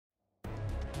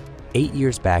8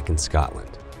 years back in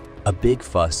Scotland, a big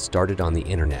fuss started on the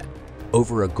internet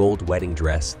over a gold wedding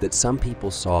dress that some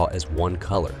people saw as one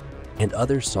color and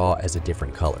others saw as a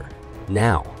different color.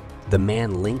 Now, the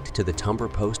man linked to the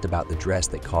Tumblr post about the dress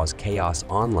that caused chaos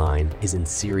online is in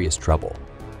serious trouble.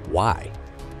 Why?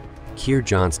 Keir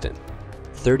Johnston,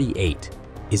 38,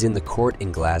 is in the court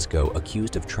in Glasgow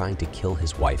accused of trying to kill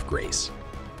his wife Grace.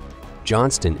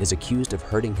 Johnston is accused of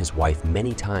hurting his wife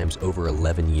many times over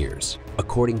 11 years,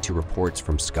 according to reports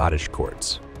from Scottish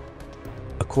courts.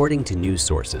 According to news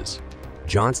sources,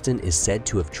 Johnston is said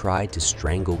to have tried to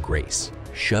strangle Grace,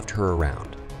 shoved her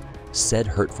around, said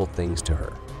hurtful things to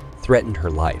her, threatened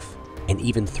her life, and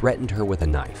even threatened her with a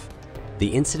knife.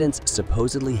 The incidents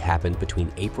supposedly happened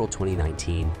between April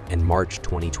 2019 and March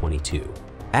 2022.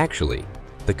 Actually,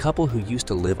 the couple who used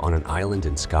to live on an island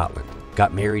in Scotland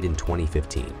got married in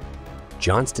 2015.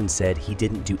 Johnston said he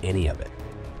didn't do any of it.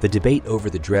 The debate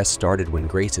over the dress started when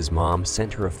Grace's mom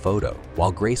sent her a photo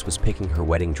while Grace was picking her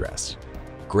wedding dress.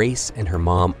 Grace and her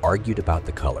mom argued about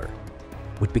the color,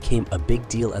 which became a big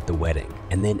deal at the wedding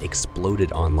and then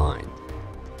exploded online.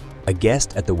 A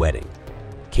guest at the wedding,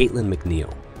 Caitlin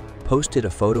McNeil, posted a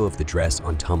photo of the dress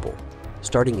on Tumblr,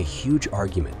 starting a huge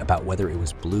argument about whether it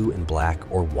was blue and black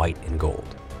or white and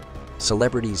gold.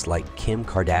 Celebrities like Kim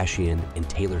Kardashian and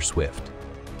Taylor Swift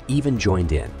even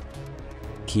joined in.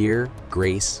 Keir,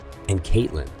 Grace, and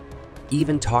Caitlin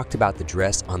even talked about the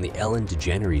dress on the Ellen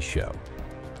DeGeneres show,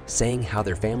 saying how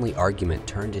their family argument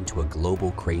turned into a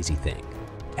global crazy thing.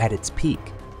 At its peak,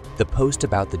 the post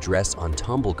about the dress on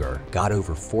Tumblr got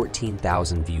over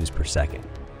 14,000 views per second.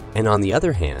 And on the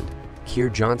other hand, Keir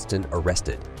Johnston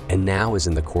arrested and now is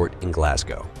in the court in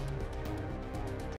Glasgow.